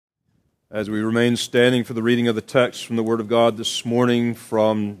As we remain standing for the reading of the text from the Word of God this morning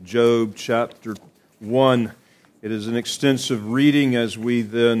from Job chapter 1, it is an extensive reading as we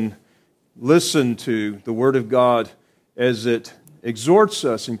then listen to the Word of God as it exhorts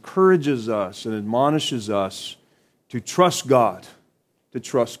us, encourages us, and admonishes us to trust God, to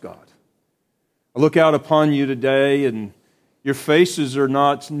trust God. I look out upon you today and your faces are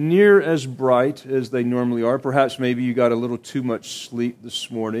not near as bright as they normally are. Perhaps maybe you got a little too much sleep this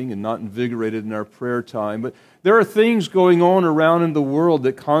morning and not invigorated in our prayer time. But there are things going on around in the world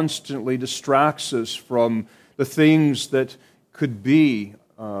that constantly distracts us from the things that could be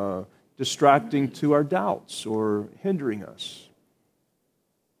distracting to our doubts or hindering us.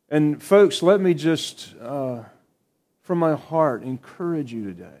 And folks, let me just, from my heart, encourage you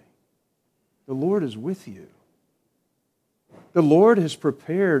today. The Lord is with you. The Lord has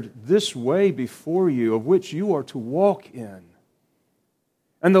prepared this way before you, of which you are to walk in.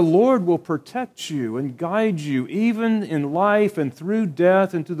 And the Lord will protect you and guide you, even in life and through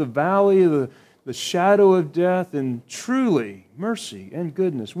death, into the valley of the shadow of death. And truly, mercy and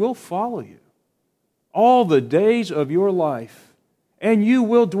goodness will follow you all the days of your life. And you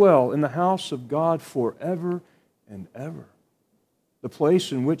will dwell in the house of God forever and ever. The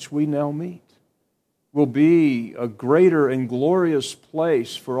place in which we now meet will be a greater and glorious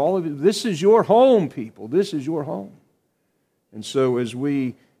place for all of you. This is your home, people. This is your home. And so as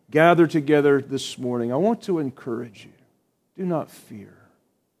we gather together this morning, I want to encourage you. Do not fear.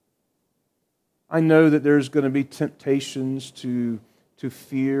 I know that there's going to be temptations to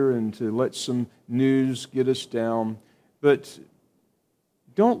fear and to let some news get us down, but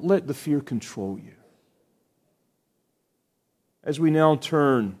don't let the fear control you. As we now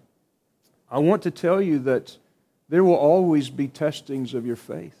turn, I want to tell you that there will always be testings of your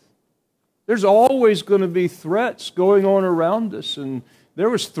faith. There's always going to be threats going on around us. And there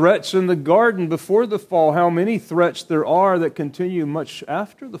was threats in the garden before the fall. How many threats there are that continue much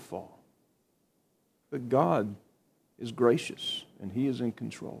after the fall. But God is gracious and He is in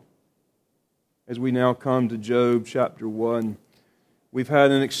control. As we now come to Job chapter 1, we've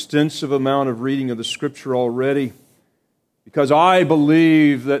had an extensive amount of reading of the Scripture already, because I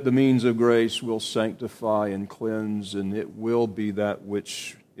believe that the means of grace will sanctify and cleanse, and it will be that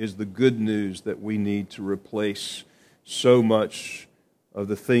which is the good news that we need to replace so much of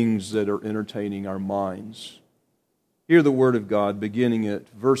the things that are entertaining our minds. Hear the Word of God beginning at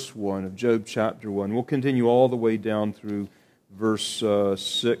verse 1 of Job chapter 1. We'll continue all the way down through verse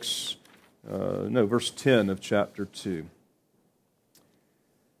 10 of chapter 2.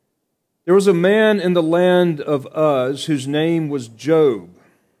 There was a man in the land of Uz whose name was Job.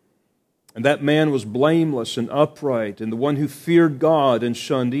 And that man was blameless and upright, and the one who feared God and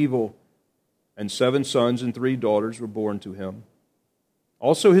shunned evil. And 7 sons and 3 daughters were born to him.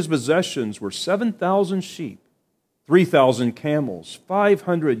 Also his possessions were 7,000 sheep, 3,000 camels,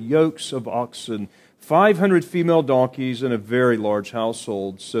 500 yokes of oxen, 500 female donkeys, and a very large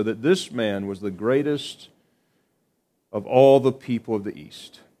household, so that this man was the greatest of all the people of the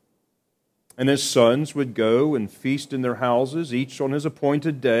East. And his sons would go and feast in their houses, each on his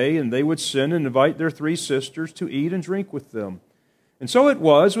appointed day, and they would send and invite their 3 sisters to eat and drink with them. And so it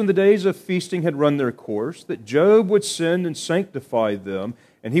was, when the days of feasting had run their course, that Job would send and sanctify them,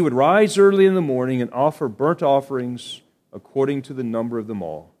 and he would rise early in the morning and offer burnt offerings according to the number of them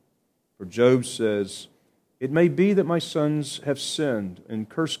all. For Job says, "It may be that my sons have sinned and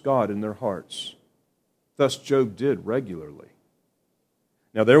cursed God in their hearts." Thus Job did regularly.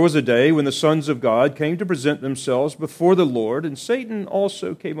 Now there was a day when the sons of God came to present themselves before the Lord, and Satan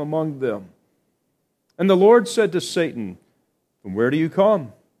also came among them. And the Lord said to Satan, "From where do you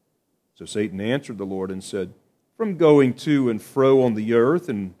come?" So Satan answered the Lord and said, "From going to and fro on the earth,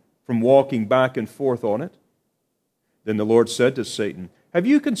 and from walking back and forth on it." Then the Lord said to Satan, "Have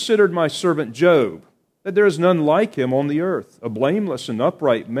you considered my servant Job, that there is none like him on the earth, a blameless and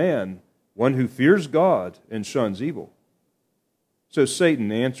upright man, one who fears God and shuns evil?" So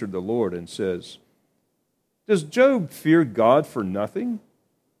Satan answered the Lord and says, "Does Job fear God for nothing?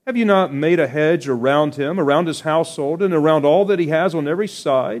 Have you not made a hedge around him, around his household, and around all that he has on every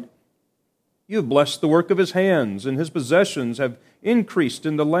side? You have blessed the work of his hands, and his possessions have increased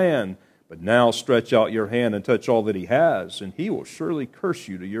in the land. But now stretch out your hand and touch all that he has, and he will surely curse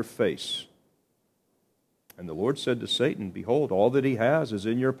you to your face." And the Lord said to Satan, "Behold, all that he has is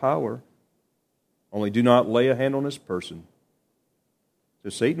in your power. Only do not lay a hand on his person." So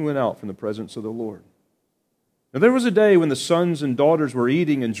Satan went out from the presence of the Lord. Now there was a day when the sons and daughters were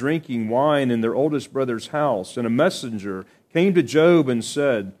eating and drinking wine in their oldest brother's house, and a messenger came to Job and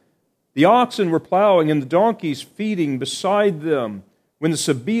said, "The oxen were plowing and the donkeys feeding beside them, when the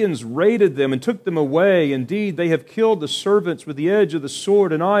Sabaeans raided them and took them away. Indeed, they have killed the servants with the edge of the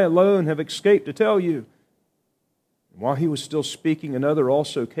sword, and I alone have escaped to tell you." And while he was still speaking, another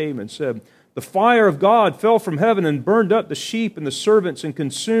also came and said, "The fire of God fell from heaven and burned up the sheep and the servants and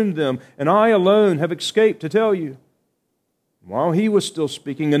consumed them, and I alone have escaped to tell you." While he was still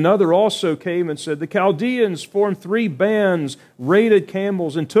speaking, another also came and said, "The Chaldeans formed 3 bands, raided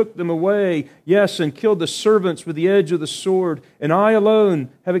camels, and took them away, yes, and killed the servants with the edge of the sword, and I alone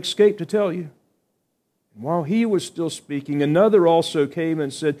have escaped to tell you." And while he was still speaking, another also came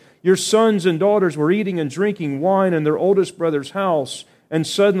and said, "Your sons and daughters were eating and drinking wine in their oldest brother's house, and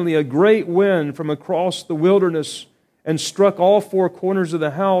suddenly a great wind from across the wilderness and struck all 4 corners of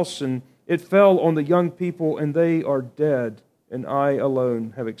the house, and it fell on the young people, and they are dead. And I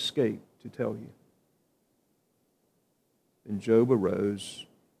alone have escaped to tell you." Then Job arose,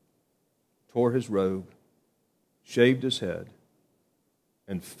 tore his robe, shaved his head,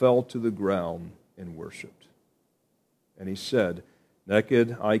 and fell to the ground and worshipped. And he said,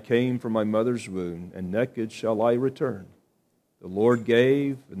 "Naked I came from my mother's womb, and naked shall I return. The Lord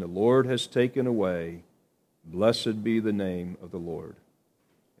gave, and the Lord has taken away. Blessed be the name of the Lord."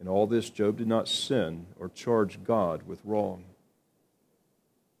 In all this Job did not sin or charge God with wrong.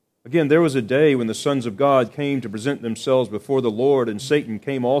 Again, there was a day when the sons of God came to present themselves before the Lord, and Satan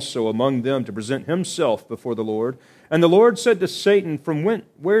came also among them to present himself before the Lord. And the Lord said to Satan,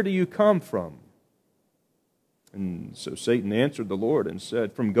 "Where do you come from?" And so Satan answered the Lord and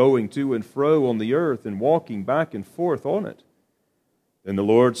said, "From going to and fro on the earth and walking back and forth on it." Then the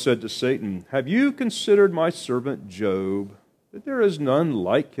Lord said to Satan, "Have you considered my servant Job, that there is none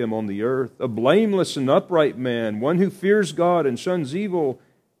like him on the earth, a blameless and upright man, one who fears God and shuns evil?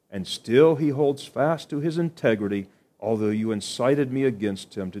 And still he holds fast to his integrity, although you incited me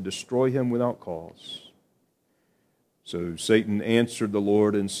against him to destroy him without cause." So Satan answered the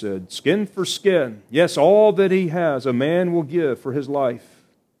Lord and said, "Skin for skin, yes, all that he has a man will give for his life.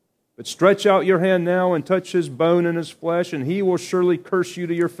 But stretch out your hand now and touch his bone and his flesh, and he will surely curse you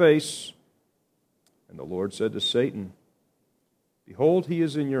to your face." And the Lord said to Satan, "Behold, he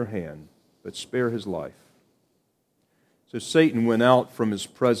is in your hand, but spare his life." So Satan went out from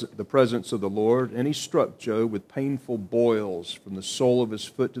the presence of the Lord, and he struck Job with painful boils from the sole of his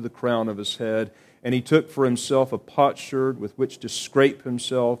foot to the crown of his head. And he took for himself a potsherd with which to scrape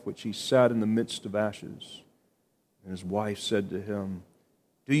himself, which he sat in the midst of ashes. And his wife said to him,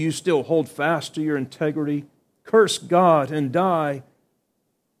 "Do you still hold fast to your integrity? Curse God and die."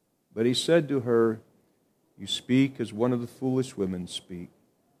 But he said to her, "You speak as one of the foolish women speak.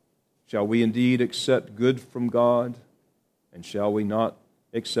 Shall we indeed accept good from God? And shall we not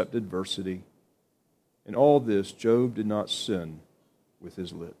accept adversity?" In all this, Job did not sin with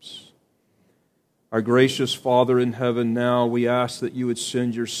his lips. Our gracious Father in heaven, now we ask that you would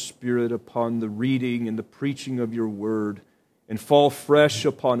send your Spirit upon the reading and the preaching of your word and fall fresh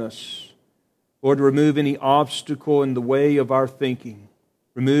upon us. Lord, remove any obstacle in the way of our thinking.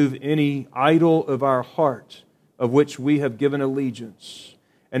 Remove any idol of our heart of which we have given allegiance.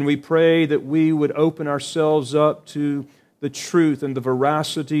 And we pray that we would open ourselves up to the truth and the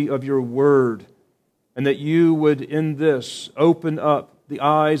veracity of your word, and that you would in this open up the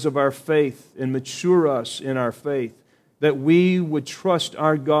eyes of our faith and mature us in our faith, that we would trust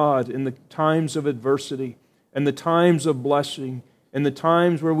our God in the times of adversity and the times of blessing and the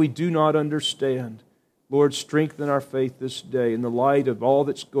times where we do not understand. Lord, strengthen our faith this day in the light of all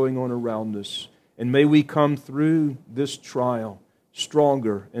that's going on around us, and may we come through this trial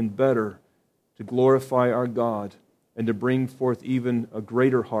stronger and better to glorify our God and to bring forth even a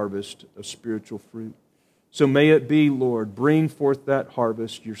greater harvest of spiritual fruit. So may it be, Lord, bring forth that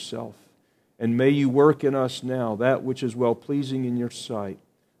harvest yourself. And may you work in us now that which is well-pleasing in your sight,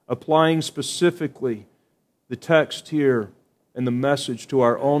 applying specifically the text here and the message to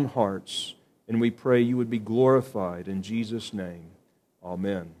our own hearts. And we pray you would be glorified in Jesus' name.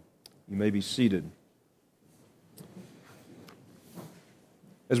 Amen. You may be seated.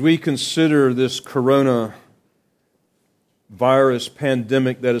 As we consider this coronavirus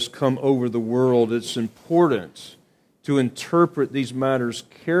pandemic that has come over the world, it's important to interpret these matters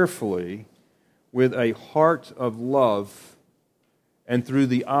carefully with a heart of love and through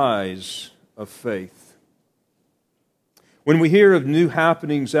the eyes of faith. When we hear of new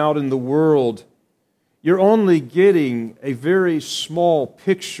happenings out in the world, you're only getting a very small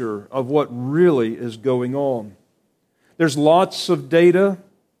picture of what really is going on. There's lots of data,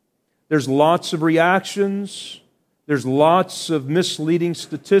 there's lots of reactions, there's lots of misleading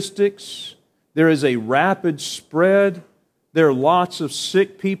statistics. There is a rapid spread. There are lots of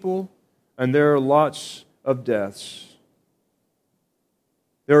sick people, and there are lots of deaths.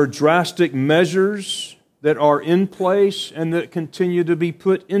 There are drastic measures that are in place and that continue to be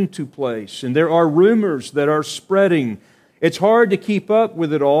put into place. And there are rumors that are spreading. It's hard to keep up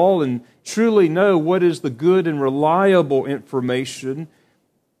with it all and truly know what is the good and reliable information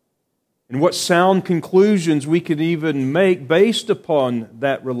and what sound conclusions we can even make based upon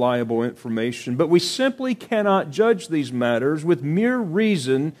that reliable information. But we simply cannot judge these matters with mere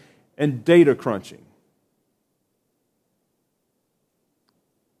reason and data crunching.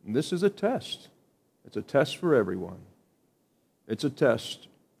 And this is a test. It's a test for everyone. It's a test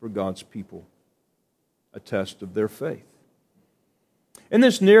for God's people, a test of their faith. In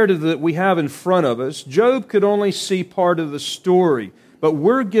this narrative that we have in front of us, Job could only see part of the story, but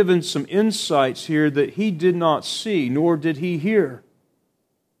we're given some insights here that he did not see, nor did he hear.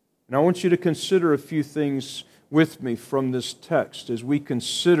 And I want you to consider a few things with me from this text as we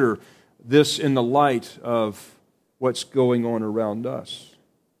consider this in the light of what's going on around us.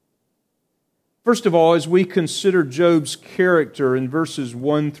 First of all, as we consider Job's character in verses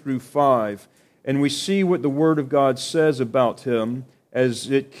 1 through 5, and we see what the Word of God says about him as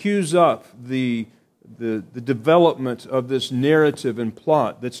it cues up the development of this narrative and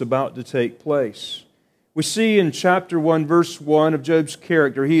plot that's about to take place. We see in chapter 1, verse 1 of Job's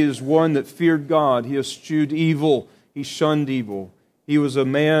character, he is one that feared God. He eschewed evil. He shunned evil. He was a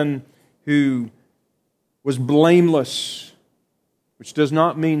man who was blameless, which does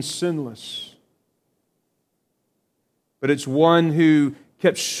not mean sinless. But it's one who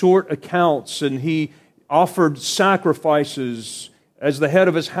kept short accounts, and he offered sacrifices as the head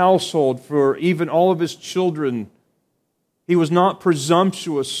of his household for even all of his children. He was not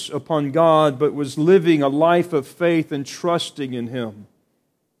presumptuous upon God, but was living a life of faith and trusting in Him.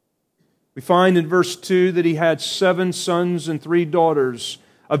 We find in verse 2 that he had 7 sons and 3 daughters,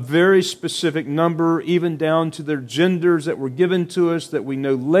 a very specific number, even down to their genders that were given to us, that we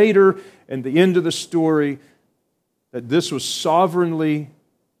know later in the end of the story, that this was sovereignly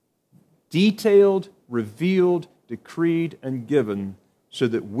detailed, revealed, decreed, and given so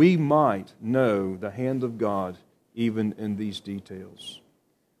that we might know the hand of God even in these details.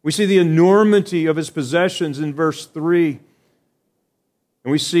 We see the enormity of his possessions in verse 3.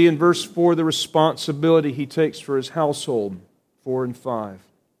 And we see in verse 4 the responsibility he takes for his household, 4 and 5.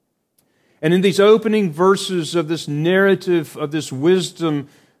 And in these opening verses of this narrative, of this wisdom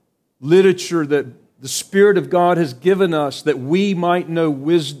literature that the Spirit of God has given us that we might know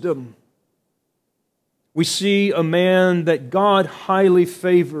wisdom, we see a man that God highly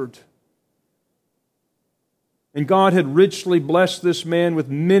favored. And God had richly blessed this man with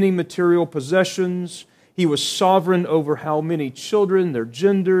many material possessions. He was sovereign over how many children, their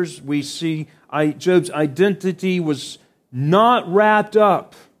genders. We see Job's identity was not wrapped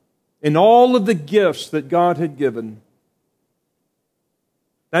up in all of the gifts that God had given.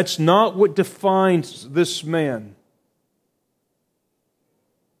 That's not what defines this man.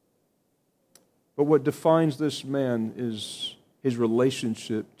 But what defines this man is his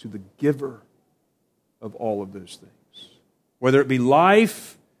relationship to the giver of all of those things. Whether it be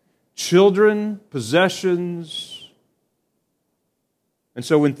life, children, possessions. And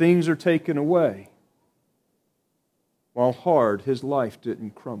so when things are taken away, while hard, his life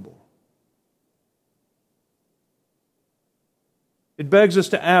didn't crumble. It begs us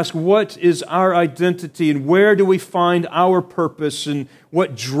to ask, what is our identity and where do we find our purpose and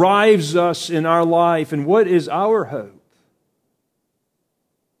what drives us in our life and what is our hope?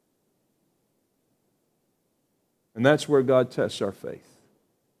 And that's where God tests our faith.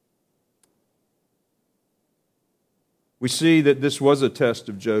 We see that this was a test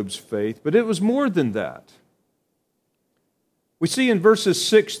of Job's faith, but it was more than that. We see in verses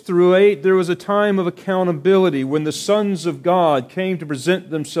 6 through 8, there was a time of accountability when the sons of God came to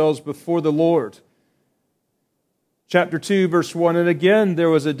present themselves before the Lord. Chapter 2, verse 1, and again there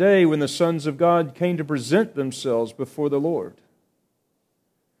was a day when the sons of God came to present themselves before the Lord.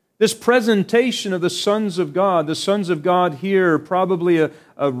 This presentation of the sons of God here, probably a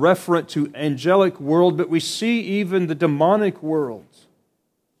referent to angelic world, but we see even the demonic world.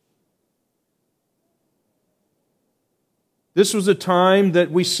 This was a time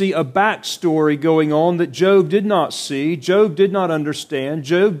that we see a backstory going on that Job did not see, Job did not understand,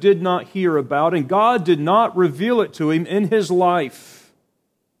 Job did not hear about, and God did not reveal it to him in his life.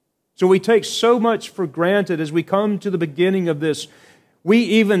 So we take so much for granted as we come to the beginning of this. We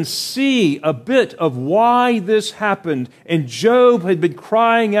even see a bit of why this happened. And Job had been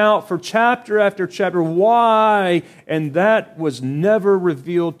crying out for chapter after chapter, why? And that was never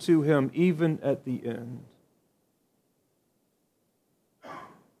revealed to him, even at the end.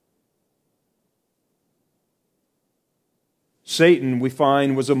 Satan, we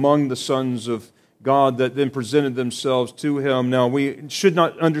find, was among the sons of God that then presented themselves to him. Now, we should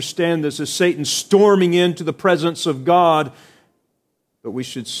not understand this as Satan storming into the presence of God, but we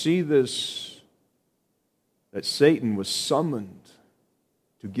should see this, that Satan was summoned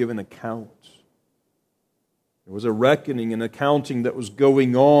to give an account. There was a reckoning and accounting that was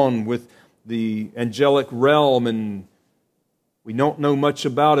going on with the angelic realm, and we don't know much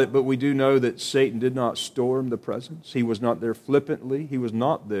about it, but we do know that Satan did not storm the presence. He was not there flippantly. He was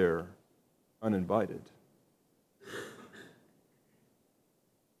not there uninvited.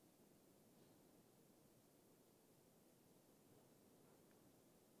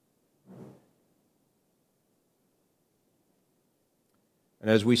 And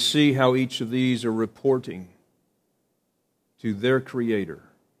as we see how each of these are reporting to their Creator,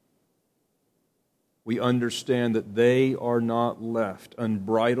 we understand that they are not left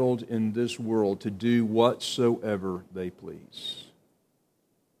unbridled in this world to do whatsoever they please.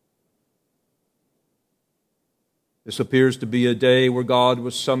 This appears to be a day where God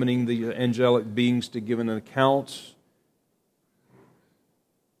was summoning the angelic beings to give an account.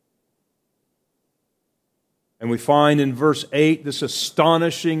 And we find in verse 8 this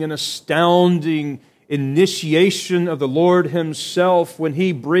astonishing and astounding initiation of the Lord Himself when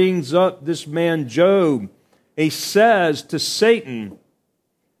He brings up this man Job. He says to Satan,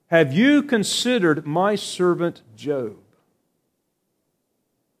 "Have you considered my servant Job?"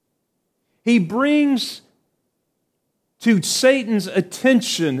 He brings to Satan's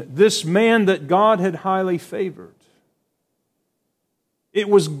attention this man that God had highly favored. It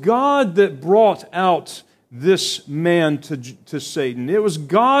was God that brought out this man to Satan. It was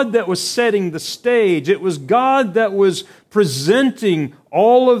God that was setting the stage. It was God that was presenting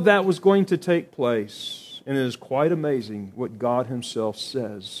all of that was going to take place. And it is quite amazing what God Himself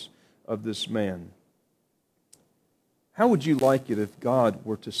says of this man. How would you like it if God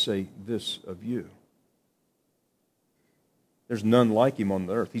were to say this of you? There's none like Him on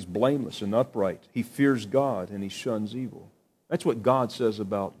the earth. He's blameless and upright. He fears God and He shuns evil. That's what God says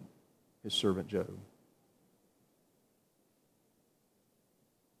about His servant Job.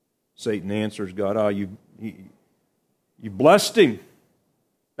 Satan answers God, you blessed him.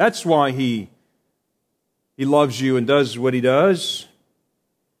 That's why he loves you and does what he does.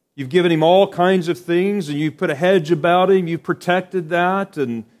 You've given him all kinds of things, and you put a hedge about him. You've protected that,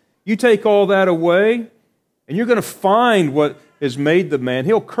 and you take all that away, and you're going to find what has made the man.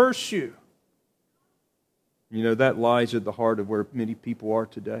 He'll curse you. You know, that lies at the heart of where many people are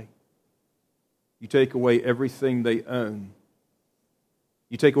today. You take away everything they own.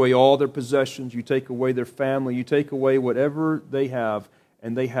 You take away all their possessions, you take away their family, you take away whatever they have,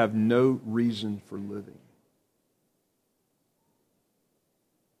 and they have no reason for living.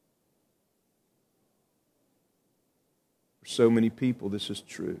 For so many people, this is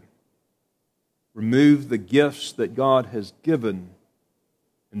true. Remove the gifts that God has given,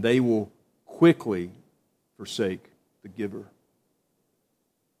 and they will quickly forsake the giver.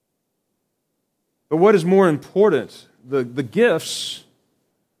 But what is more important, the gifts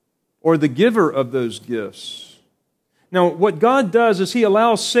or the giver of those gifts? Now, what God does is He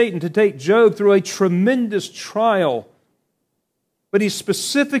allows Satan to take Job through a tremendous trial, but He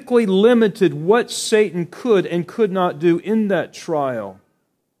specifically limited what Satan could and could not do in that trial.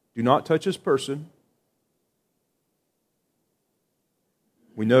 Do not touch his person.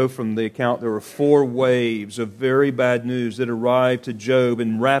 We know from the account there were 4 waves of very bad news that arrived to Job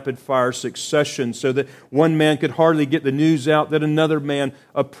in rapid-fire succession so that one man could hardly get the news out that another man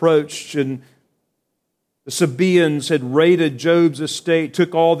approached. And the Sabaeans had raided Job's estate,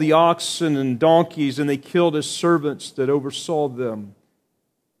 took all the oxen and donkeys, and they killed his servants that oversaw them.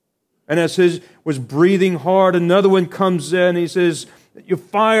 And as he was breathing hard, another one comes in. He says, "Your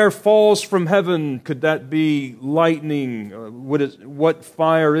fire falls from heaven." Could that be lightning? What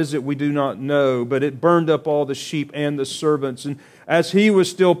fire is it? We do not know. But it burned up all the sheep and the servants. And as he was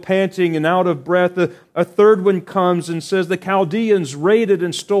still panting and out of breath, a third one comes and says, "The Chaldeans raided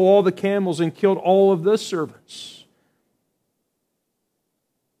and stole all the camels and killed all of the servants."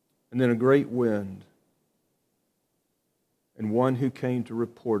 And then a great wind, and one who came to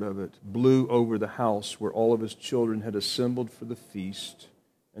report of it, blew over the house where all of his children had assembled for the feast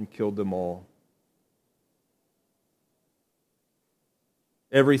and killed them all.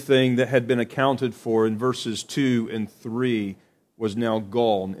 Everything that had been accounted for in verses 2 and 3 was now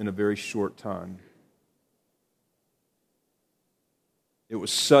gone in a very short time. It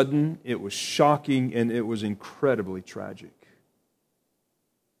was sudden, it was shocking, and it was incredibly tragic.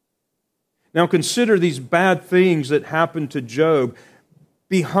 Now consider these bad things that happened to Job.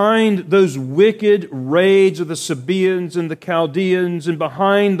 behind those wicked raids of the Sabaeans and the Chaldeans, and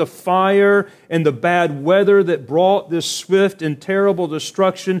behind the fire and the bad weather that brought this swift and terrible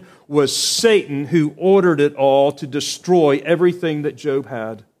destruction, was Satan, who ordered it all to destroy everything that Job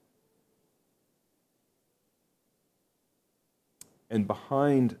had. And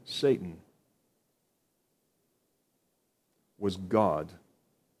behind Satan was God,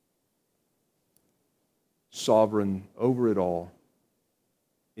 sovereign over it all,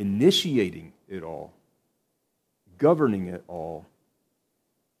 initiating it all, governing it all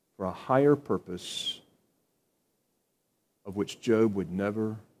for a higher purpose of which Job would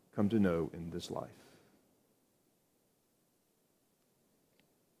never come to know in this life.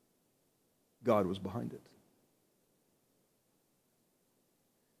 God was behind it.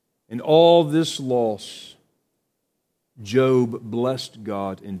 In all this loss, Job blessed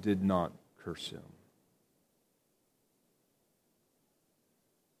God and did not curse Him.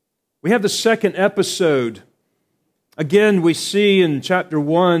 We have the second episode. Again, we see in chapter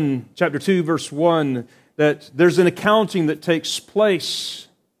 2, verse 1, that there's an accounting that takes place.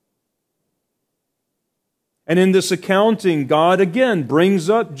 And in this accounting, God again brings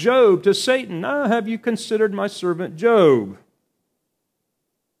up Job to Satan. "Ah, have you considered my servant Job?"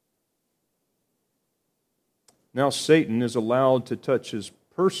 Now Satan is allowed to touch his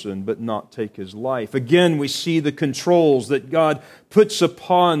person but not take his life. Again, we see the controls that God puts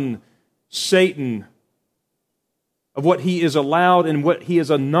upon Satan of what he is allowed and what he is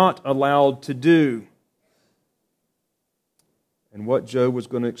not allowed to do. And what Job was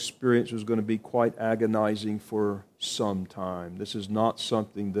going to experience was going to be quite agonizing for some time. This is not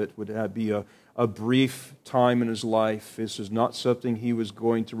something that would be a brief time in his life. This is not something he was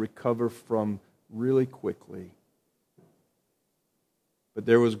going to recover from really quickly. But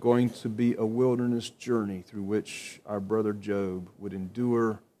there was going to be a wilderness journey through which our brother Job would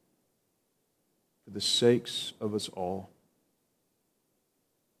endure for the sakes of us all.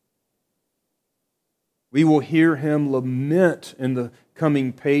 We will hear him lament in the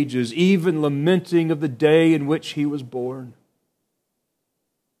coming pages, even lamenting of the day in which he was born.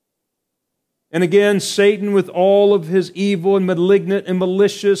 And again, Satan, with all of his evil and malignant and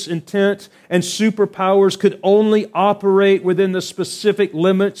malicious intent and superpowers, could only operate within the specific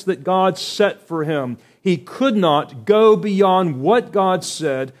limits that God set for him. He could not go beyond what God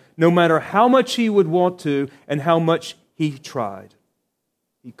said, no matter how much he would want to and how much he tried.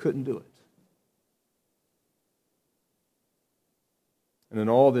 He couldn't do it. And in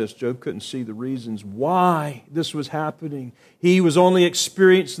all this, Job couldn't see the reasons why this was happening. He was only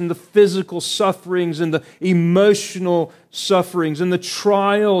experiencing the physical sufferings and the emotional sufferings and the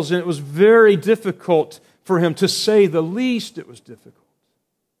trials, and it was very difficult for him, to say the least. It was difficult.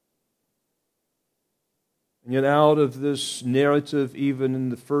 And yet out of this narrative, even in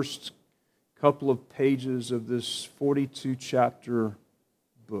the first couple of pages of this 42-chapter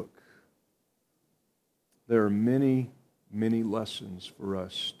book, there are many lessons for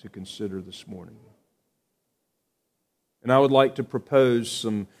us to consider this morning. And I would like to propose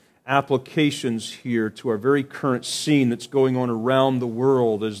some applications here to our very current scene that's going on around the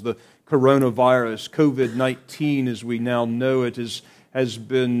world as the coronavirus, COVID-19 as we now know it, has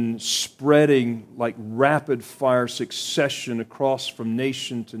been spreading like rapid-fire succession across from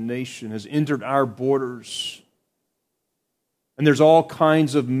nation to nation, has entered our borders. And there's all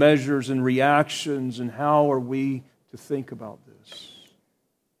kinds of measures and reactions, and how are we to think about this?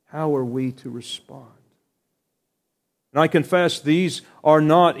 How are we to respond? And I confess these are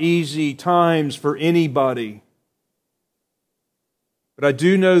not easy times for anybody. But I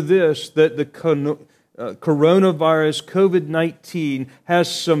do know this, that the coronavirus, COVID-19,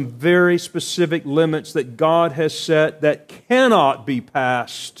 has some very specific limits that God has set that cannot be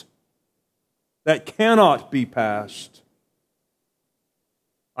passed. That cannot be passed.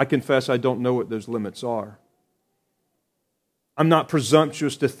 I confess I don't know what those limits are. I'm not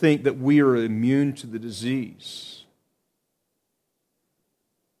presumptuous to think that we are immune to the disease.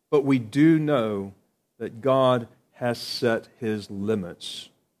 But we do know that God has set His limits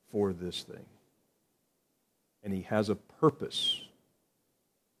for this thing. And He has a purpose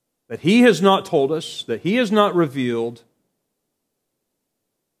that He has not told us, that He has not revealed.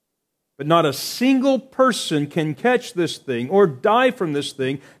 But not a single person can catch this thing or die from this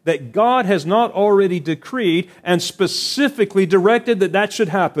thing that God has not already decreed and specifically directed that that should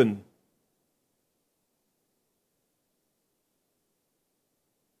happen.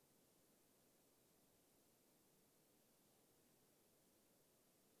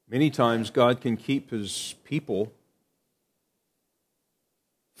 Many times God can keep His people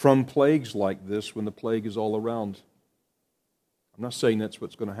from plagues like this when the plague is all around. I'm I'm not saying that's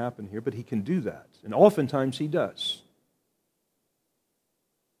what's going to happen here, but He can do that. And oftentimes He does.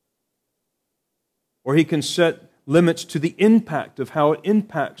 Or He can set limits to the impact of how it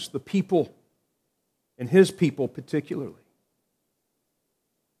impacts the people, and His people particularly.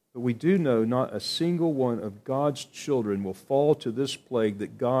 But we do know not a single one of God's children will fall to this plague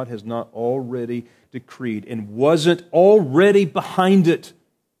that God has not already decreed and wasn't already behind it.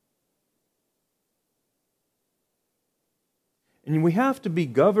 And we have to be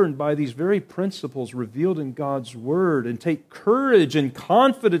governed by these very principles revealed in God's Word and take courage and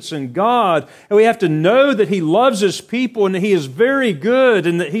confidence in God. And we have to know that He loves His people and that He is very good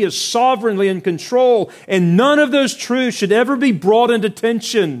and that He is sovereignly in control. And none of those truths should ever be brought into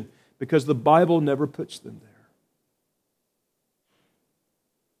tension because the Bible never puts them there.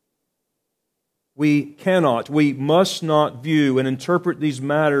 We must not view and interpret these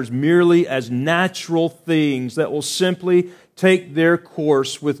matters merely as natural things that will simply take their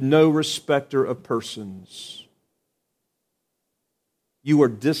course with no respecter of persons. You are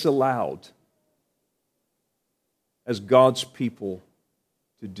disallowed as God's people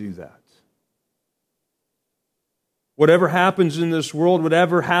to do that. Whatever happens in this world,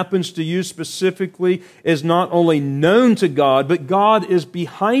 whatever happens to you specifically, is not only known to God, but God is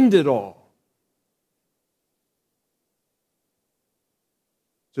behind it all.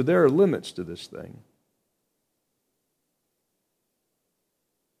 So there are limits to this thing.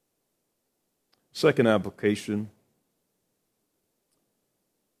 Second application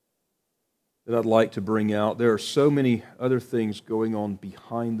that I'd like to bring out, there are so many other things going on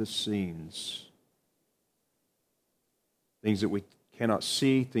behind the scenes. Things that we cannot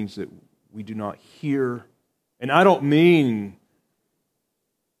see, things that we do not hear. And I don't mean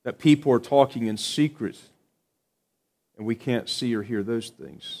that people are talking in secret and we can't see or hear those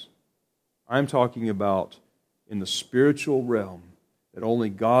things. I'm talking about in the spiritual realm that only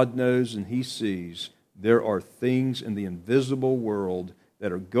God knows and He sees. There are things in the invisible world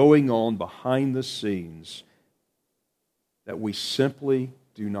that are going on behind the scenes that we simply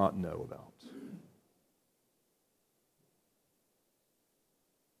do not know about.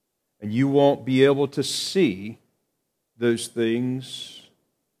 And you won't be able to see those things,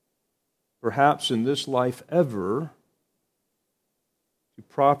 perhaps in this life ever, to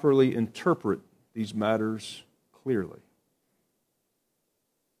properly interpret these matters clearly.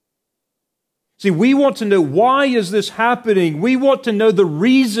 See, we want to know, why is this happening? We want to know the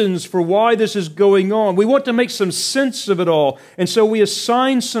reasons for why this is going on. We want to make some sense of it all. And so we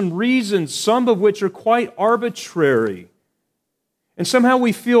assign some reasons, some of which are quite arbitrary. And somehow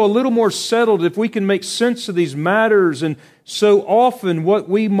we feel a little more settled if we can make sense of these matters. And so often what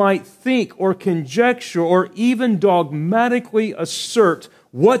we might think or conjecture or even dogmatically assert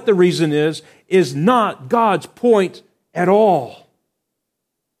what the reason is not God's point at all.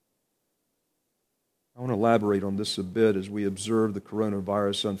 I want to elaborate on this a bit as we observe the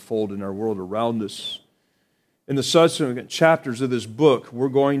coronavirus unfold in our world around us. In the subsequent chapters of this book, we're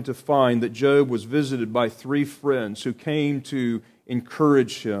going to find that Job was visited by 3 friends who came to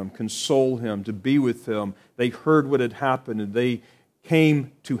encourage him, console him, to be with him. They heard what had happened and they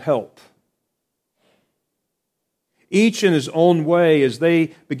came to help. Each in his own way, as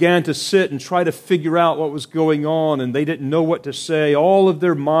they began to sit and try to figure out what was going on and they didn't know what to say, all of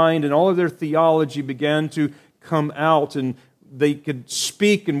their mind and all of their theology began to come out and they could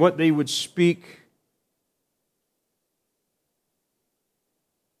speak and what they would speak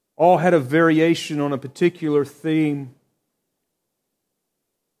all had a variation on a particular theme.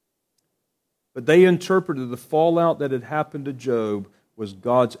 But they interpreted the fallout that had happened to Job was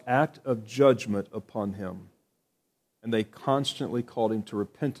God's act of judgment upon him. And they constantly called him to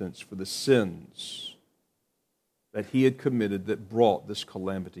repentance for the sins that he had committed that brought this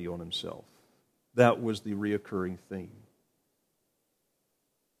calamity on himself. That was the reoccurring theme.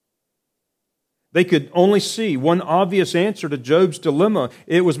 They could only see one obvious answer to Job's dilemma.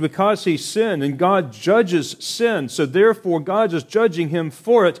 It was because he sinned, and God judges sin. So therefore, God is judging him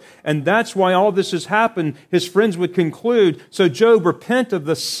for it, and that's why all this has happened. His friends would conclude, so Job, repent of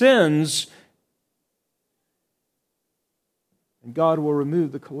the sins, and God will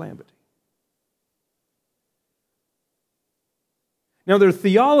remove the calamity. Now, their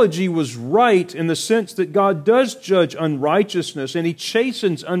theology was right in the sense that God does judge unrighteousness, and He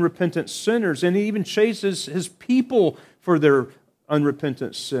chastens unrepentant sinners, and He even chases His people for their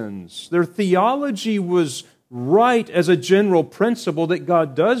unrepentant sins. Their theology was right as a general principle that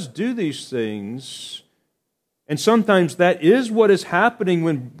God does do these things, and sometimes that is what is happening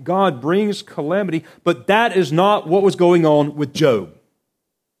when God brings calamity, but that is not what was going on with Job.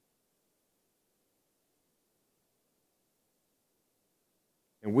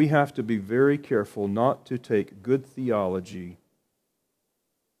 And we have to be very careful not to take good theology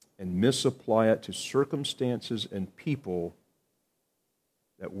and misapply it to circumstances and people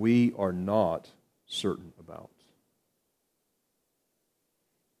that we are not certain about.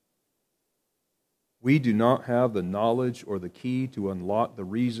 We do not have the knowledge or the key to unlock the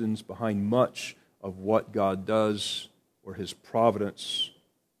reasons behind much of what God does or His providence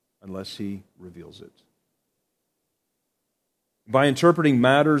unless He reveals it. By interpreting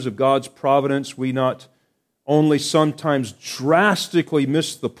matters of God's providence, we not only sometimes drastically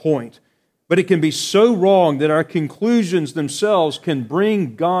miss the point, but it can be so wrong that our conclusions themselves can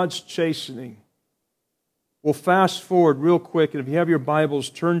bring God's chastening. We'll fast forward real quick, and if you have your Bibles,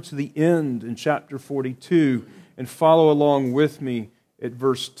 turn to the end in chapter 42 and follow along with me at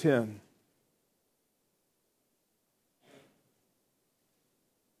verse 10.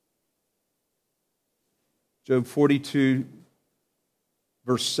 Job 42,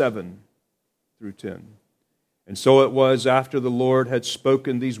 verse 7 through 10. And so it was after the Lord had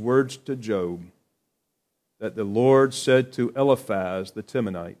spoken these words to Job that the Lord said to Eliphaz the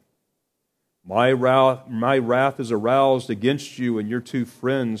Temanite, My wrath is aroused against you and your two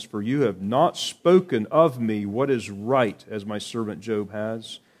friends, for you have not spoken of me what is right, as my servant Job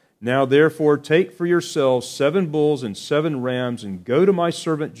has. Now therefore take for yourselves 7 bulls and 7 rams, and go to my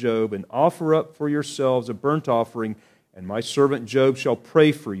servant Job, and offer up for yourselves a burnt offering, and my servant Job shall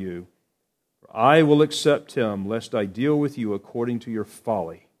pray for you. For I will accept him, lest I deal with you according to your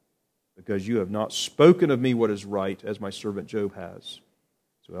folly, because you have not spoken of me what is right, as my servant Job has.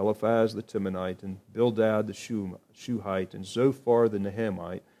 So Eliphaz the Temanite, and Bildad the Shuhite, and Zophar the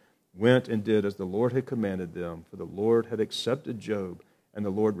Naamite went and did as the Lord had commanded them, for the Lord had accepted Job, and the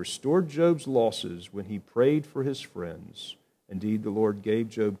Lord restored Job's losses when he prayed for his friends. Indeed, the Lord gave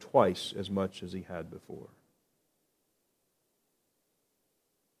Job twice as much as he had before.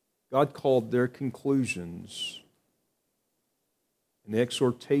 God called their conclusions and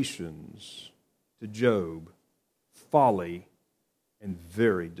exhortations to Job folly and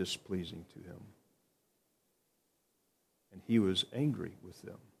very displeasing to him. And he was angry with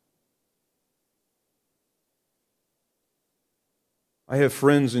them. I have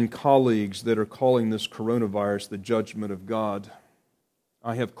friends and colleagues that are calling this coronavirus the judgment of God.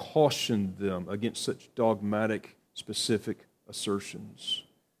 I have cautioned them against such dogmatic, specific assertions.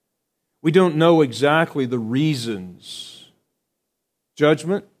 We don't know exactly the reasons.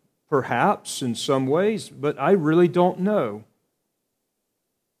 Judgment, perhaps, in some ways, but I really don't know.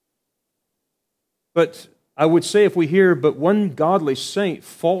 But I would say if we hear but one godly saint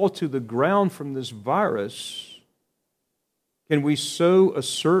fall to the ground from this virus, can we so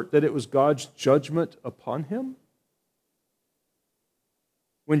assert that it was God's judgment upon him?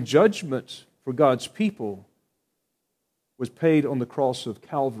 When judgment for God's people was paid on the cross of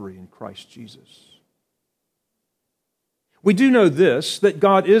Calvary in Christ Jesus. We do know this, that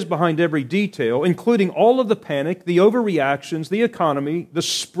God is behind every detail, including all of the panic, the overreactions, the economy, the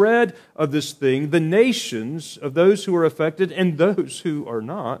spread of this thing, the nations of those who are affected and those who are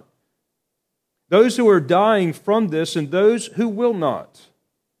not. Those who are dying from this and those who will not.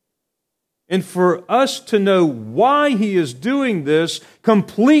 And for us to know why He is doing this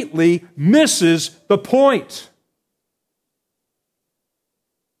completely misses the point.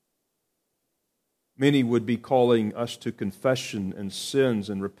 Many would be calling us to confession and sins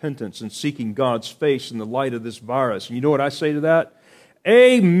and repentance and seeking God's face in the light of this virus. And you know what I say to that?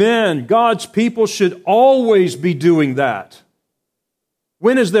 Amen. God's people should always be doing that.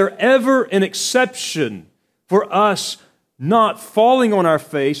 When is there ever an exception for us not falling on our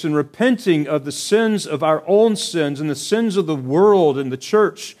face and repenting of the sins of our own sins and the sins of the world and the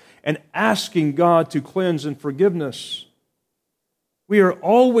church and asking God to cleanse and forgiveness? We are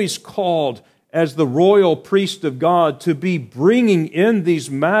always called as the royal priest of God to be bringing in these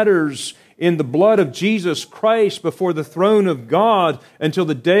matters in the blood of Jesus Christ before the throne of God until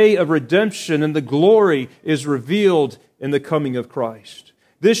the day of redemption and the glory is revealed in the coming of Christ.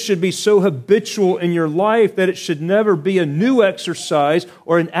 This should be so habitual in your life that it should never be a new exercise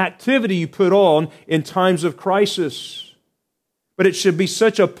or an activity you put on in times of crisis. But it should be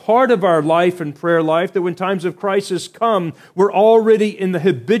such a part of our life and prayer life that when times of crisis come, we're already in the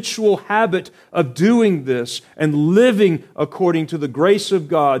habitual habit of doing this and living according to the grace of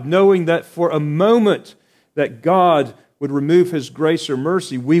God, knowing that for a moment that God would remove His grace or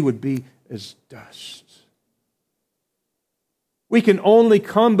mercy, we would be as dust. We can only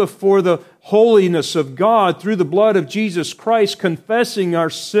come before the holiness of God through the blood of Jesus Christ, confessing our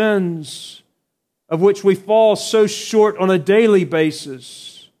sins, of which we fall so short on a daily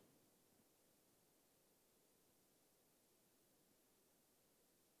basis.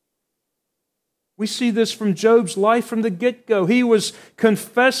 We see this from Job's life from the get-go. He was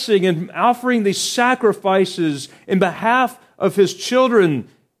confessing and offering these sacrifices in behalf of his children,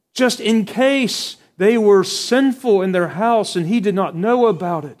 just in case they were sinful in their house and he did not know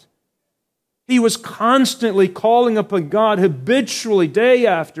about it. He was constantly calling upon God habitually, day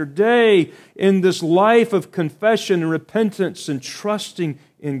after day, in this life of confession and repentance and trusting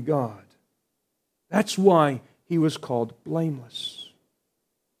in God. That's why he was called blameless.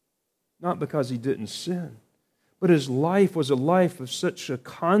 Not because he didn't sin, but his life was a life of such a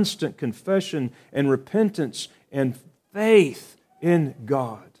constant confession and repentance and faith in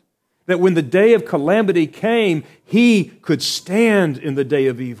God that when the day of calamity came, he could stand in the day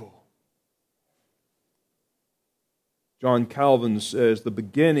of evil. John Calvin says, the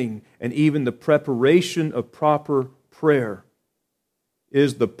beginning and even the preparation of proper prayer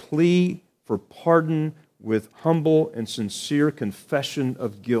is the plea for pardon with humble and sincere confession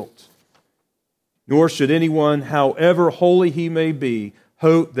of guilt. Nor should anyone, however holy he may be,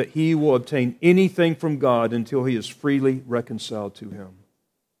 hope that he will obtain anything from God until he is freely reconciled to Him.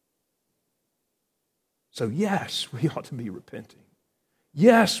 So yes, we ought to be repenting.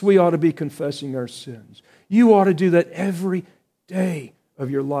 Yes, we ought to be confessing our sins. You ought to do that every day of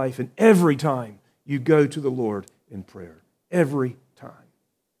your life and every time you go to the Lord in prayer. Every time.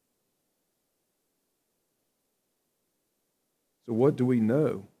 So what do we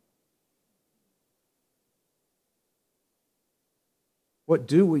know? What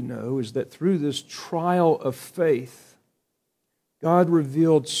do we know is that through this trial of faith, God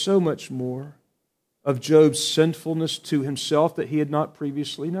revealed so much more of Job's sinfulness to himself that he had not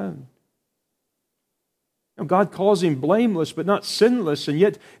previously known. Now, God calls him blameless, but not sinless, and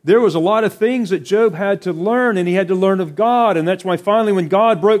yet there was a lot of things that Job had to learn, and he had to learn of God, and that's why finally when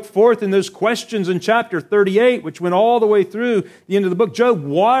God broke forth in those questions in chapter 38, which went all the way through the end of the book, Job,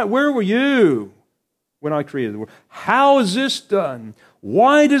 where were you when I created the world? How is this done?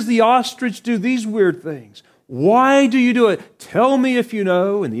 Why does the ostrich do these weird things? Why do you do it? Tell me if you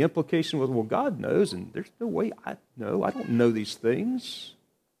know. And the implication was, well, God knows, and there's no way I know. I don't know these things.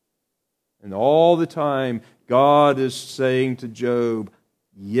 And all the time, God is saying to Job,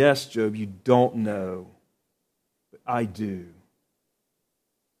 yes, Job, you don't know, but I do.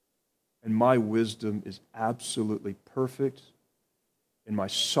 And my wisdom is absolutely perfect, and my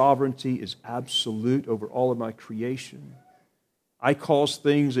sovereignty is absolute over all of my creation. I cause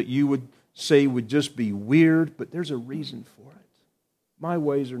things that you would say would just be weird, but there's a reason for it. My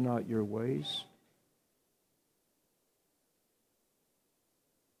ways are not your ways.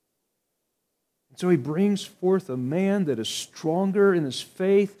 And so he brings forth a man that is stronger in his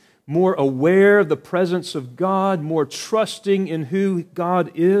faith, more aware of the presence of God, more trusting in who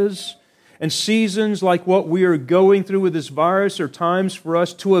God is. And seasons like what we are going through with this virus are times for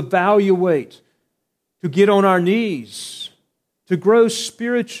us to evaluate, to get on our knees, to grow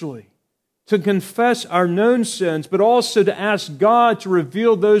spiritually, to confess our known sins, but also to ask God to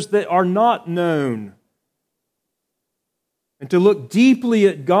reveal those that are not known. And to look deeply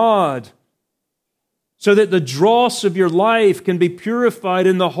at God so that the dross of your life can be purified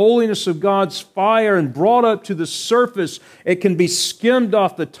in the holiness of God's fire and brought up to the surface. It can be skimmed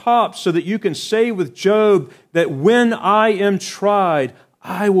off the top so that you can say with Job that when I am tried,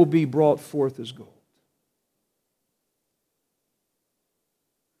 I will be brought forth as gold.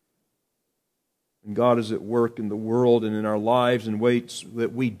 And God is at work in the world and in our lives in ways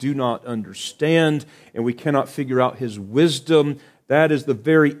that we do not understand, and we cannot figure out His wisdom. That is the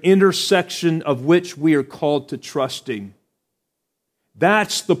very intersection of which we are called to trusting.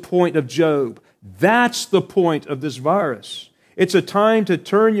 That's the point of Job. That's the point of this virus. It's a time to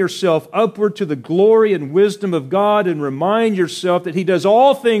turn yourself upward to the glory and wisdom of God and remind yourself that He does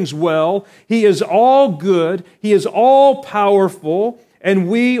all things well. He is all good. He is all powerful. And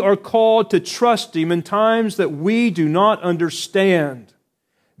we are called to trust Him in times that we do not understand.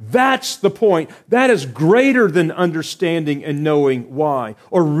 That's the point. That is greater than understanding and knowing why,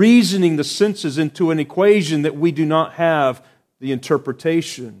 or reasoning the senses into an equation that we do not have the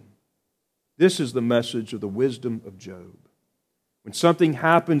interpretation. This is the message of the wisdom of Job. When something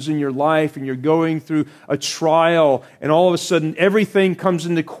happens in your life and you're going through a trial and all of a sudden everything comes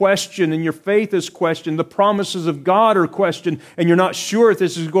into question and your faith is questioned, the promises of God are questioned, and you're not sure if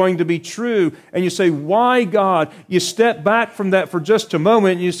this is going to be true, and you say, why God? You step back from that for just a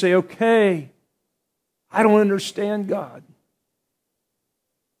moment and you say, okay, I don't understand God,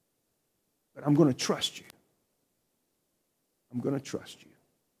 but I'm going to trust you. I'm going to trust you.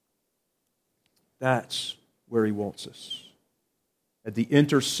 That's where He wants us. At the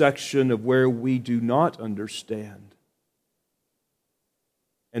intersection of where we do not understand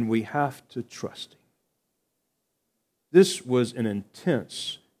and we have to trust Him. This was an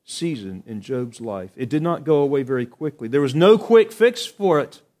intense season in Job's life. It did not go away very quickly. There was no quick fix for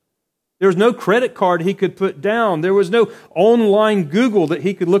it. There was no credit card he could put down. There was no online Google that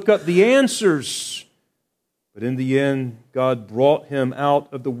he could look up the answers. But in the end, God brought him out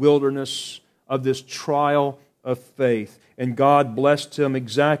of the wilderness of this trial of faith. And God blessed him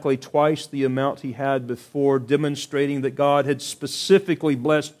exactly twice the amount he had before, demonstrating that God had specifically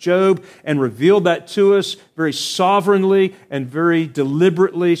blessed Job and revealed that to us very sovereignly and very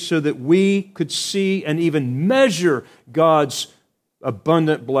deliberately so that we could see and even measure God's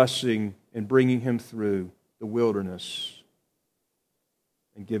abundant blessing in bringing him through the wilderness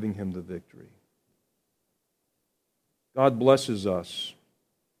and giving him the victory. God blesses us.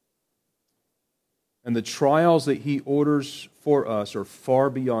 And the trials that He orders for us are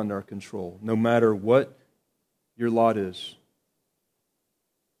far beyond our control, no matter what your lot is.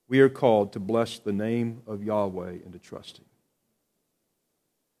 We are called to bless the name of Yahweh and to trust Him.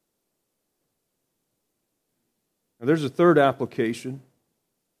 Now, there's a third application.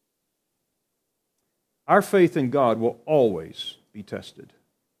 Our faith in God will always be tested.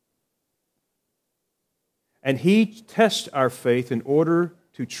 And He tests our faith in order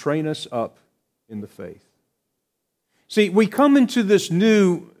to train us up in the faith. See, we come into this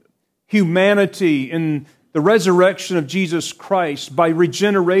new humanity in the resurrection of Jesus Christ by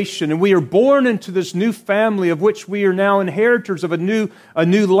regeneration, and we are born into this new family of which we are now inheritors of a new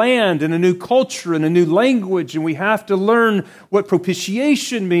land and a new culture and a new language, and we have to learn what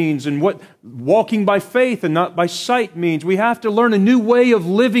propitiation means and what walking by faith and not by sight means. We have to learn a new way of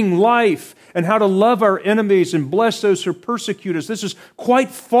living life and how to love our enemies and bless those who persecute us. This is quite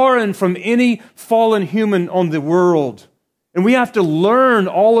foreign from any fallen human on the world. And we have to learn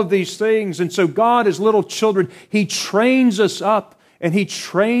all of these things. And so God, as little children, He trains us up, and He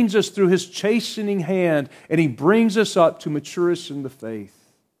trains us through His chastening hand, and He brings us up to mature us in the faith.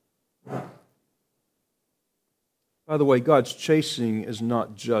 By the way, God's chastening is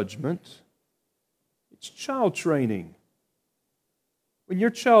not judgment. It's child training. When your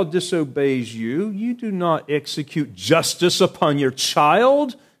child disobeys you, you do not execute justice upon your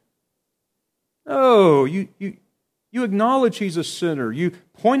child. No, you acknowledge he's a sinner. You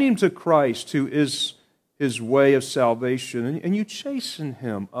point him to Christ, who is his way of salvation, and you chasten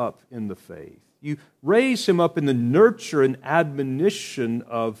him up in the faith. You raise him up in the nurture and admonition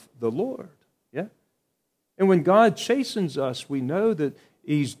of the Lord. Yeah? And when God chastens us, we know that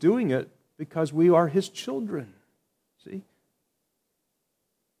He's doing it because we are His children. See?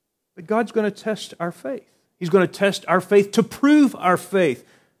 But God's going to test our faith. He's going to test our faith to prove our faith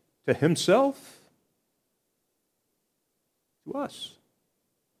to Himself, to us,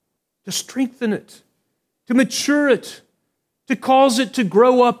 to strengthen it, to mature it, to cause it to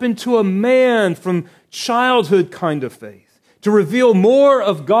grow up into a man from childhood kind of faith, to reveal more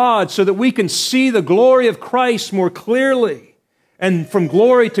of God so that we can see the glory of Christ more clearly, and from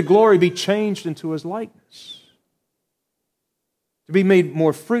glory to glory be changed into His likeness, to be made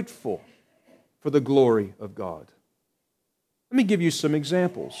more fruitful for the glory of God. Let me give you some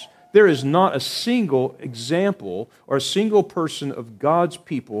examples. There is not a single example or a single person of God's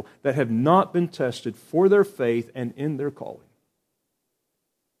people that have not been tested for their faith and in their calling.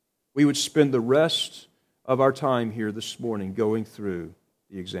 We would spend the rest of our time here this morning going through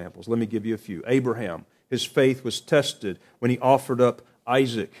the examples. Let me give you a few. Abraham, his faith was tested when he offered up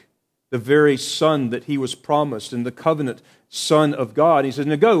Isaac, the very son that he was promised and the covenant son of God. He says,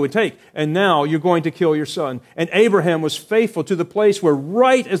 now go and take, and now you're going to kill your son. And Abraham was faithful to the place where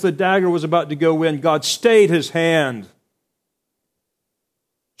right as the dagger was about to go in, God stayed his hand.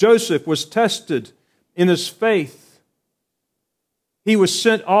 Joseph was tested in his faith. He was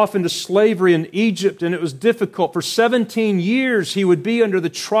sent off into slavery in Egypt, and it was difficult. For 17 years, he would be under the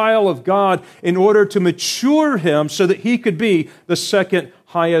trial of God in order to mature him so that he could be the second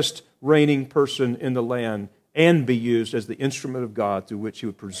highest reigning person in the land and be used as the instrument of God through which He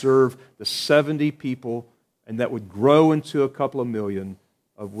would preserve the 70 people, and that would grow into a couple of million,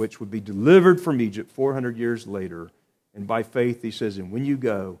 of which would be delivered from Egypt 400 years later. And by faith, he says, and when you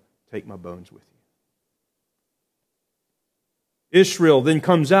go, take my bones with you. Israel then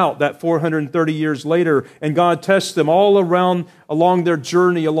comes out that 430 years later, and God tests them all along their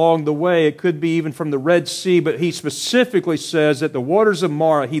journey along the way. It could be even from the Red Sea, but He specifically says that the waters of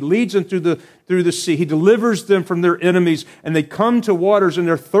Marah, He leads them through the sea. He delivers them from their enemies, and they come to waters, and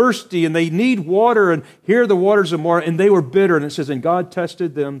they're thirsty, and they need water, and here are the waters of Marah, and they were bitter. And it says, and God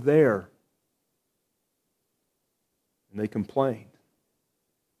tested them there. And they complained.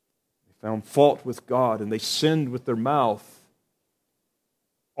 They found fault with God, and they sinned with their mouth.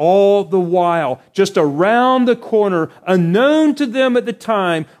 All the while, just around the corner, unknown to them at the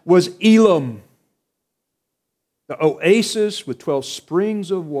time, was Elim, the oasis with 12 springs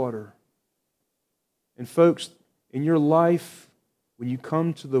of water. And folks, in your life, when you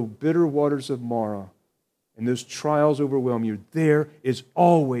come to the bitter waters of Marah and those trials overwhelm you, there is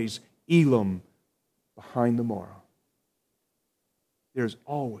always Elim behind the Marah. There's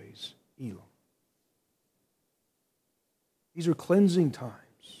always Elim. These are cleansing times.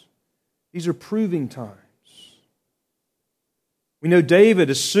 These are proving times. We know David,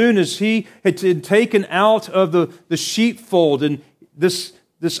 as soon as he had taken out of the sheepfold, and this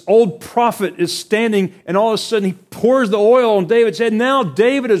old prophet is standing, and all of a sudden he pours the oil on David's head. Now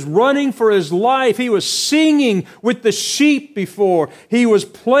David is running for his life. He was singing with the sheep before. He was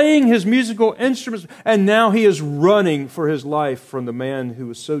playing his musical instruments, and now he is running for his life from the man who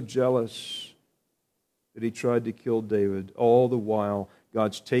was so jealous that he tried to kill David. All the while,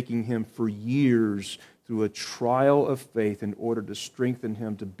 God's taking him for years through a trial of faith in order to strengthen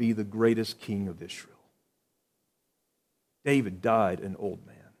him to be the greatest king of Israel. David died an old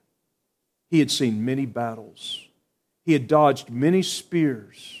man. He had seen many battles. He had dodged many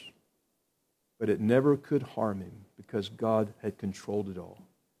spears, but it never could harm him because God had controlled it all.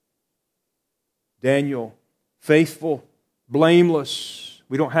 Daniel, faithful, blameless.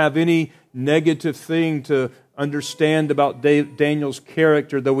 We don't have any negative thing to understand about Daniel's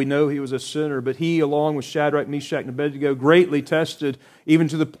character, though we know he was a sinner. But he, along with Shadrach, Meshach, and Abednego, greatly tested, even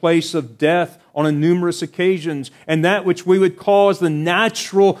to the place of death on numerous occasions. And that which we would call as the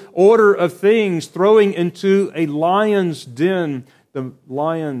natural order of things, throwing into a lion's den, the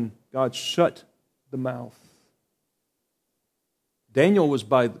lion, God shut the mouth. Daniel was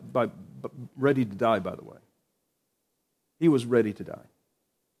ready to die, by the way. He was ready to die.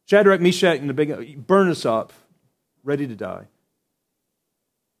 Shadrach, Meshach, and Abednego, burn us up, ready to die.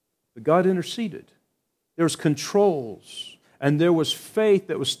 But God interceded. There was controls, and there was faith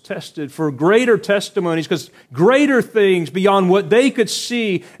that was tested for greater testimonies, because greater things beyond what they could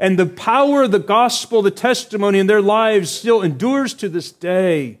see, and the power of the gospel, the testimony in their lives still endures to this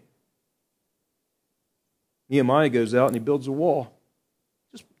day. Nehemiah goes out and he builds a wall.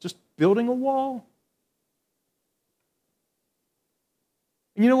 Just building a wall.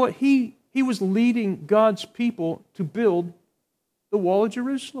 And you know what? He was leading God's people to build the wall of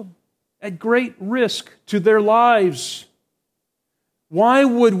Jerusalem at great risk to their lives. Why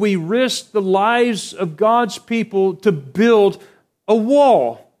would we risk the lives of God's people to build a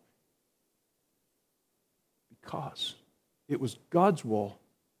wall? Because it was God's wall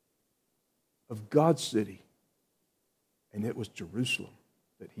of God's city, and it was Jerusalem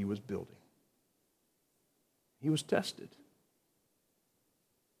that he was building. He was tested.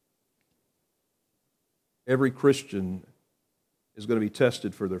 Every Christian is going to be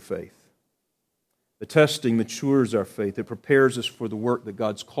tested for their faith. The testing matures our faith. It prepares us for the work that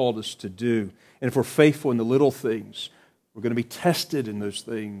God's called us to do. And if we're faithful in the little things, we're going to be tested in those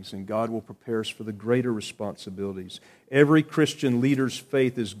things, and God will prepare us for the greater responsibilities. Every Christian leader's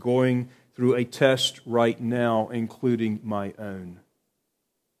faith is going through a test right now, including my own.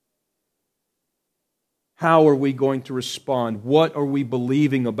 How are we going to respond? What are we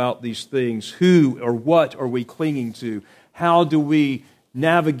believing about these things? Who or what are we clinging to? How do we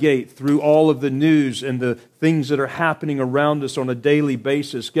navigate through all of the news and the things that are happening around us on a daily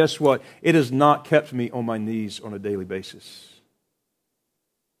basis? Guess what? It has not kept me on my knees on a daily basis.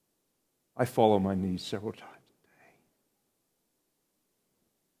 I fall on my knees several times a day.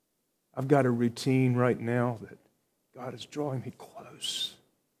 I've got a routine right now that God is drawing me close.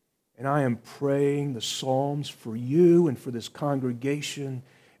 And I am praying the Psalms for you and for this congregation.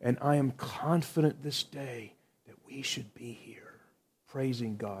 And I am confident this day that we should be here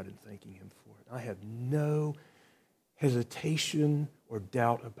praising God and thanking Him for it. I have no hesitation or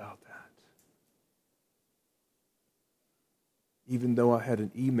doubt about that. Even though I had an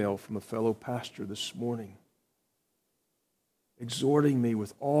email from a fellow pastor this morning exhorting me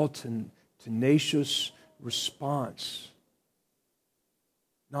with all tenacious response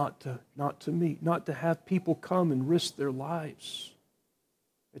not to meet, not to have people come and risk their lives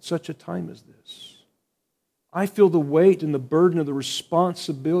at such a time as this. I feel the weight and the burden of the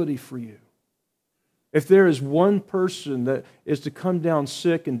responsibility for you. If there is one person that is to come down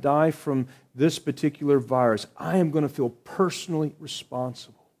sick and die from this particular virus, I am going to feel personally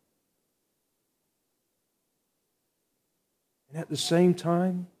responsible. And at the same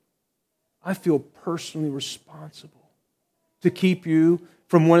time, I feel personally responsible to keep you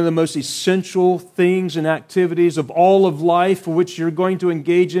from one of the most essential things and activities of all of life, for which you're going to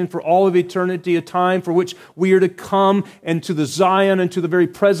engage in for all of eternity, a time for which we are to come and to the Zion and to the very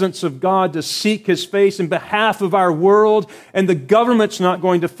presence of God to seek His face in behalf of our world. And the government's not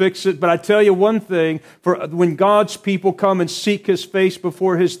going to fix it, but I tell you one thing, for when God's people come and seek His face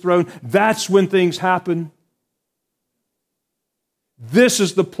before His throne, that's when things happen. This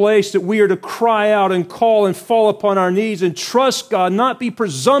is the place that we are to cry out and call and fall upon our knees and trust God, not be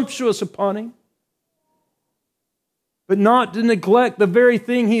presumptuous upon Him, but not to neglect the very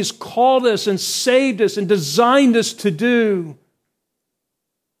thing He's called us and saved us and designed us to do.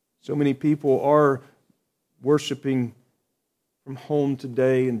 So many people are worshiping from home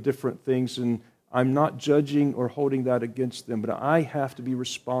today and different things, and I'm not judging or holding that against them, but I have to be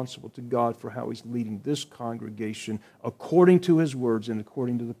responsible to God for how He's leading this congregation according to His words and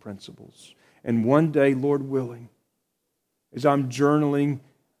according to the principles. And one day, Lord willing, as I'm journaling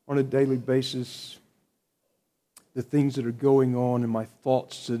on a daily basis, the things that are going on and my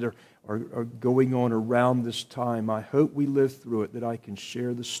thoughts that are going on around this time, I hope we live through it, that I can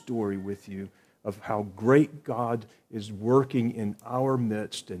share the story with you of how great God is working in our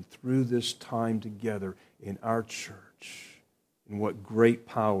midst and through this time together in our church, and what great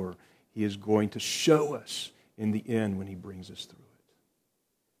power He is going to show us in the end when He brings us through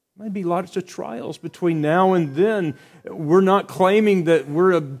it. There might be lots of trials between now and then. We're not claiming that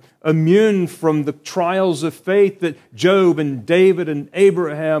we're immune from the trials of faith that Job and David and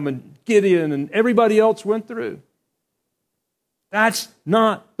Abraham and Gideon and everybody else went through. That's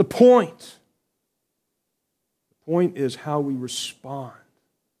not the point. The point is how we respond.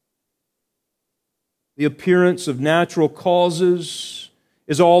 The appearance of natural causes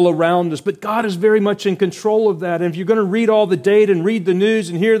is all around us, but God is very much in control of that. And if you're going to read all the data and read the news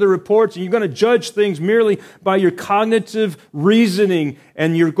and hear the reports, and you're going to judge things merely by your cognitive reasoning,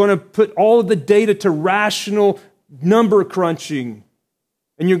 and you're going to put all of the data to rational number crunching,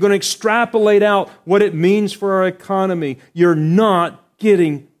 and you're going to extrapolate out what it means for our economy, you're not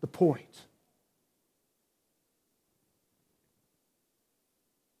getting the point.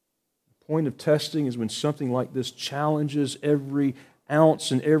 Point of testing is when something like this challenges every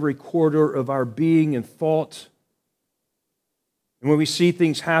ounce and every quarter of our being and thought. And when we see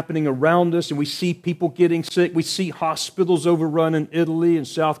things happening around us and we see people getting sick, we see hospitals overrun in Italy and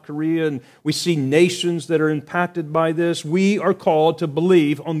South Korea, and we see nations that are impacted by this, we are called to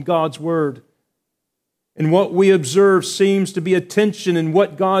believe on God's Word. And what we observe seems to be a tension in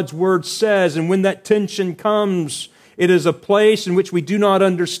what God's Word says, and when that tension comes, it is a place in which we do not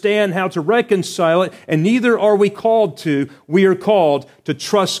understand how to reconcile it, and neither are we called to. We are called to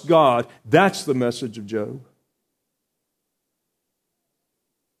trust God. That's the message of Job.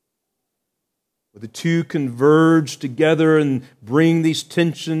 When the two converge together and bring these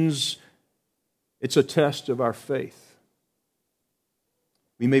tensions, it's a test of our faith.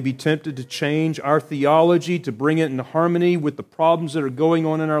 We may be tempted to change our theology to bring it into harmony with the problems that are going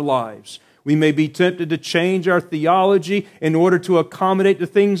on in our lives. We may be tempted to change our theology in order to accommodate the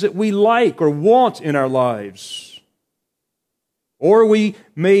things that we like or want in our lives. Or we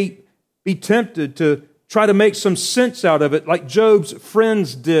may be tempted to try to make some sense out of it like Job's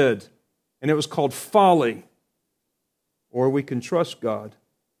friends did, and it was called folly. Or we can trust God,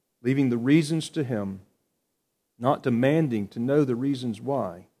 leaving the reasons to Him, not demanding to know the reasons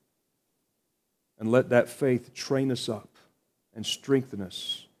why, and let that faith train us up and strengthen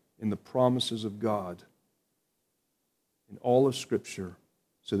us in the promises of God in all of Scripture,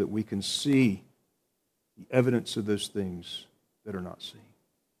 so that we can see the evidence of those things that are not seen.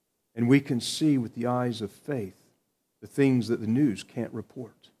 And we can see with the eyes of faith the things that the news can't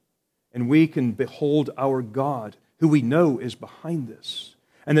report. And we can behold our God, who we know is behind this,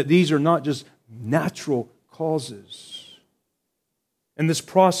 and that these are not just natural causes. And this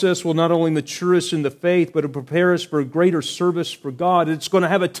process will not only mature us in the faith, but it'll prepare us for a greater service for God. It's going to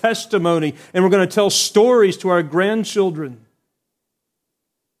have a testimony, and we're going to tell stories to our grandchildren.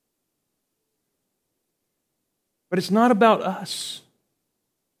 But it's not about us.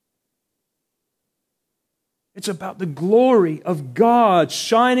 It's about the glory of God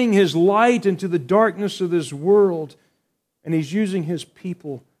shining His light into the darkness of this world. And He's using His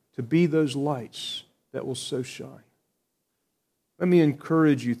people to be those lights that will so shine. Let me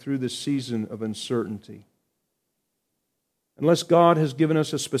encourage you through this season of uncertainty. Unless God has given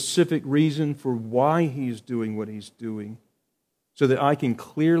us a specific reason for why He's doing what He's doing, so that I can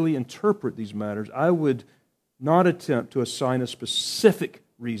clearly interpret these matters, I would not attempt to assign a specific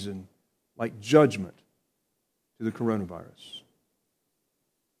reason like judgment to the coronavirus.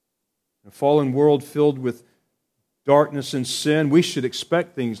 In a fallen world filled with darkness and sin, we should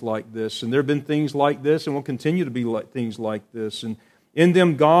expect things like this. And there have been things like this and will continue to be things like this. And in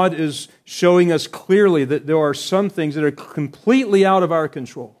them, God is showing us clearly that there are some things that are completely out of our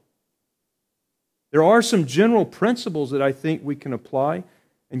control. There are some general principles that I think we can apply,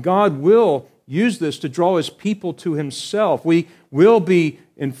 and God will use this to draw His people to Himself. We will be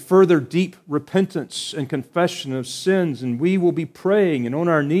in further deep repentance and confession of sins, and we will be praying and on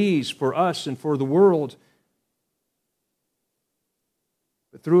our knees for us and for the world.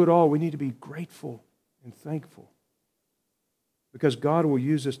 But through it all, we need to be grateful and thankful, because God will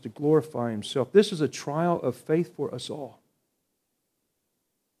use us to glorify Himself. This is a trial of faith for us all.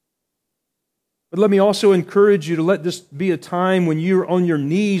 But let me also encourage you to let this be a time when you're on your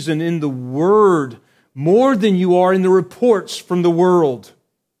knees and in the Word more than you are in the reports from the world.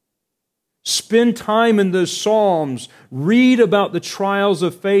 Spend time in those Psalms. Read about the trials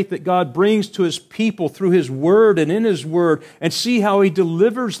of faith that God brings to His people through His Word and in His Word, and see how He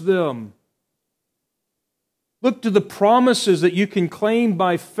delivers them. Look to the promises that you can claim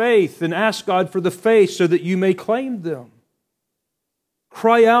by faith and ask God for the faith so that you may claim them.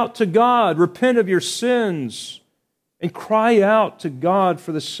 Cry out to God, repent of your sins, and cry out to God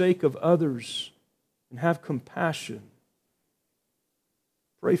for the sake of others, and have compassion.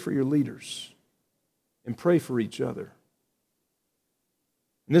 Pray for your leaders, and pray for each other.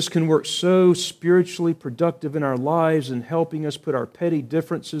 And this can work so spiritually productive in our lives in helping us put our petty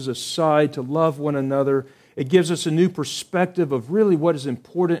differences aside to love one another. It gives us a new perspective of really what is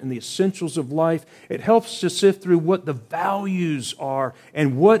important in the essentials of life. It helps to sift through what the values are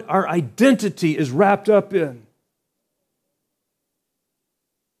and what our identity is wrapped up in.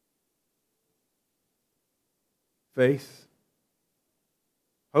 Faith,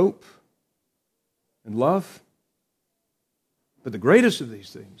 hope, and love. But the greatest of these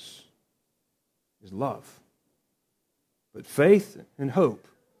things is love. But faith and hope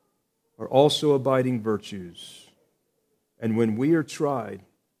are also abiding virtues. And when we are tried,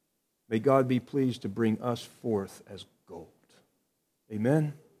 may God be pleased to bring us forth as gold.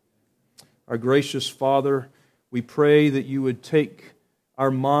 Amen. Our gracious Father, we pray that you would take our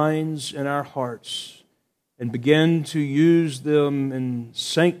minds and our hearts and begin to use them and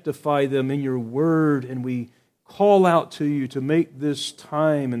sanctify them in your word, and we call out to you to make this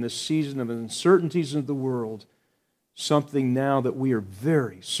time and this season of uncertainties of the world something now that we are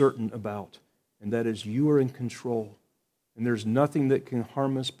very certain about, and that is you are in control, and there's nothing that can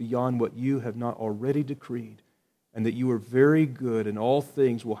harm us beyond what you have not already decreed, and that you are very good, and all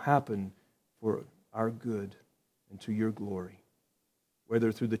things will happen for our good and to your glory.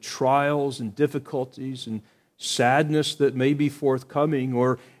 Whether through the trials and difficulties and sadness that may be forthcoming,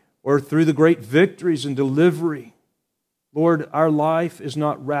 or through the great victories and delivery, Lord, our life is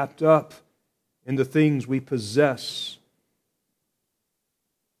not wrapped up in the things we possess,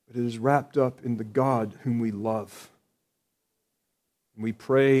 but it is wrapped up in the God whom we love. And we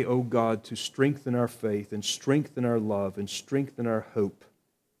pray, O God, to strengthen our faith and strengthen our love and strengthen our hope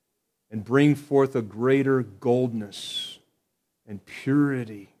and bring forth a greater goldness and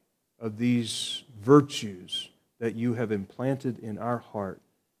purity of these virtues that you have implanted in our heart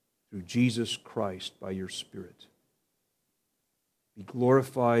through Jesus Christ by your Spirit. Be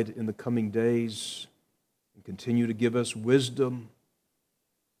glorified in the coming days and continue to give us wisdom.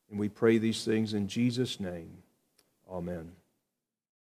 And we pray these things in Jesus' name. Amen.